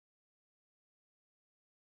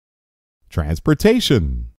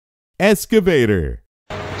Transportation. Excavator.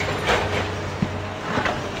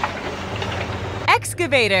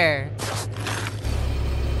 Excavator.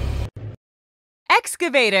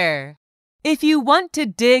 Excavator. If you want to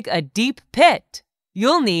dig a deep pit,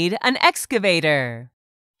 you'll need an excavator.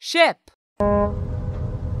 Ship.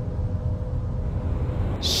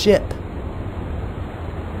 Ship.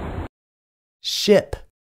 Ship.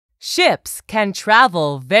 Ships can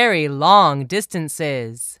travel very long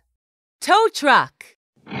distances. Tow truck.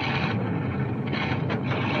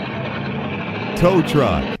 Tow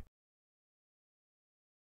truck.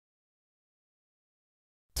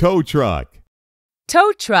 Tow truck.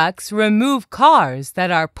 Tow trucks remove cars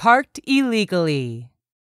that are parked illegally.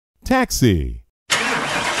 Taxi.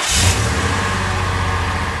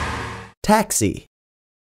 Taxi.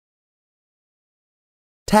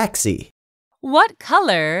 Taxi. What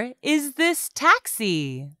color is this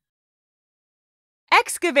taxi?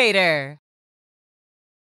 Excavator.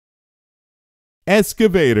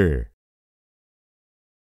 Excavator.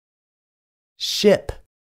 Ship.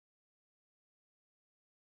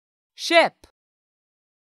 Ship.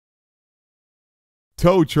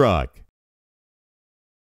 Tow truck.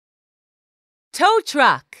 Tow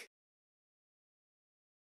truck.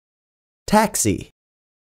 Taxi.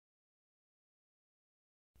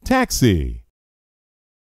 Taxi.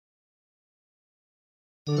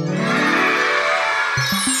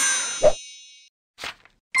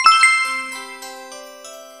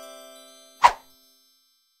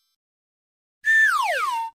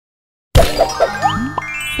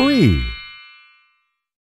 Free.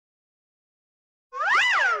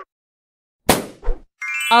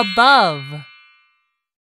 Above.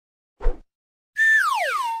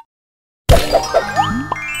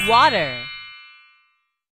 Water.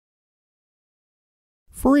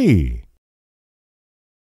 Free.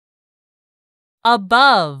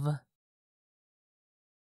 Above.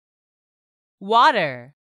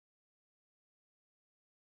 Water.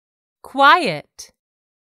 Quiet.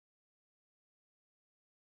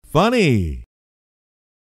 Funny.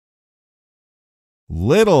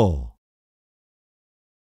 Little.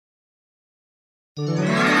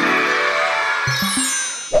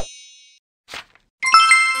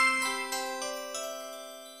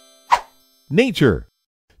 Nature.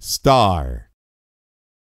 Star.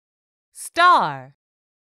 Star.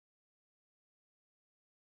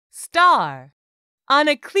 Star. On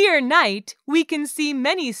a clear night, we can see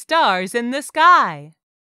many stars in the sky.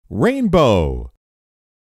 Rainbow.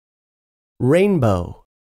 Rainbow.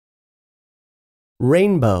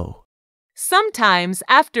 Rainbow. Sometimes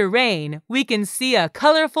after rain, we can see a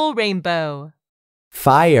colorful rainbow.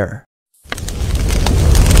 Fire.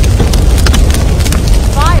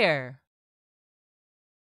 Fire.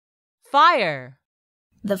 Fire.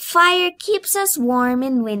 The fire keeps us warm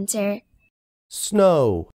in winter.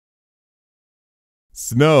 Snow.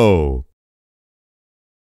 Snow.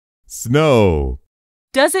 Snow.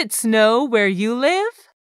 Does it snow where you live?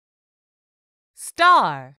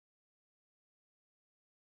 Star.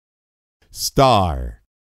 Star.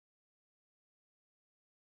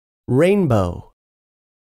 Rainbow.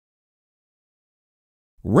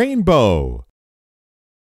 Rainbow.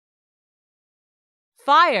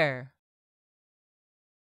 Fire.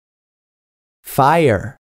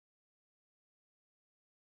 Fire.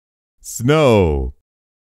 Snow.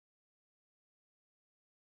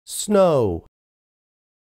 Snow.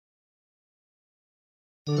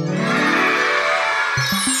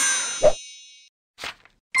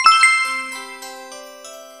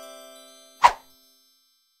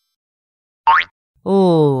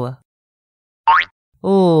 Ooh.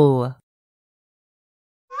 Ooh.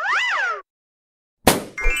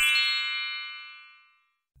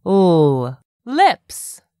 Ooh.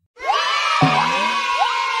 Lips.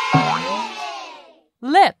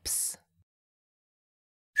 Lips.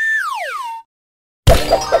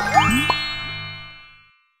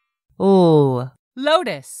 Ooh.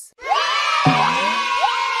 Lotus.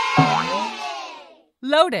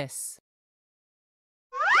 Lotus.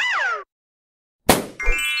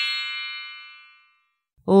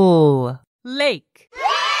 Ooh. Lake.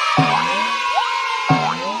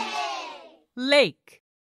 Lake.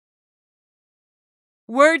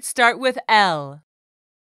 Words start with L.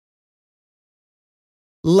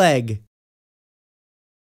 Leg.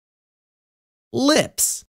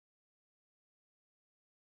 Lips.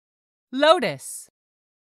 Lotus.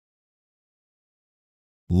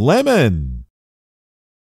 Lemon.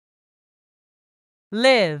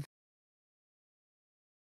 Live.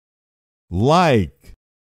 Like.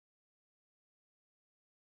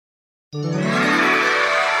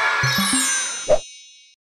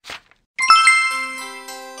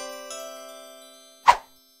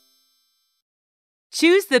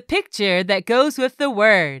 Choose the picture that goes with the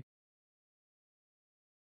word.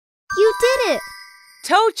 You did it!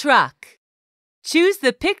 Tow truck. Choose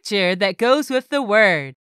the picture that goes with the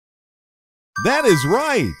word. That is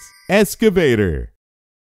right. Excavator.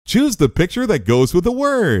 Choose the picture that goes with the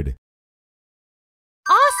word.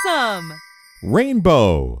 Awesome!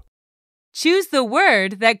 Rainbow. Choose the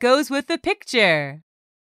word that goes with the picture.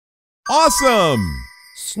 Awesome!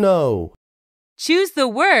 Snow. Choose the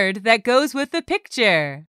word that goes with the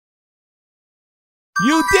picture.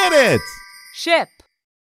 You did it! Ship.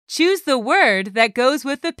 Choose the word that goes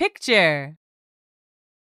with the picture.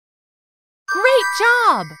 Great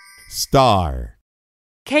job! Star.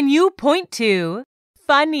 Can you point to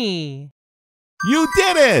funny? You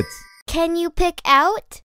did it! Can you pick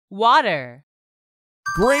out? Water.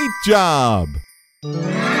 Great job!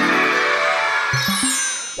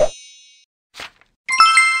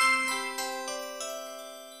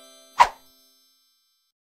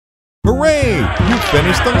 Hooray! You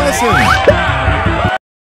finished the lesson!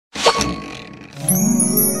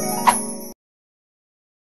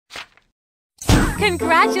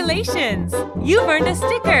 Congratulations! You've earned a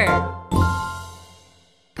sticker!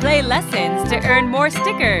 Play lessons to earn more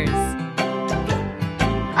stickers.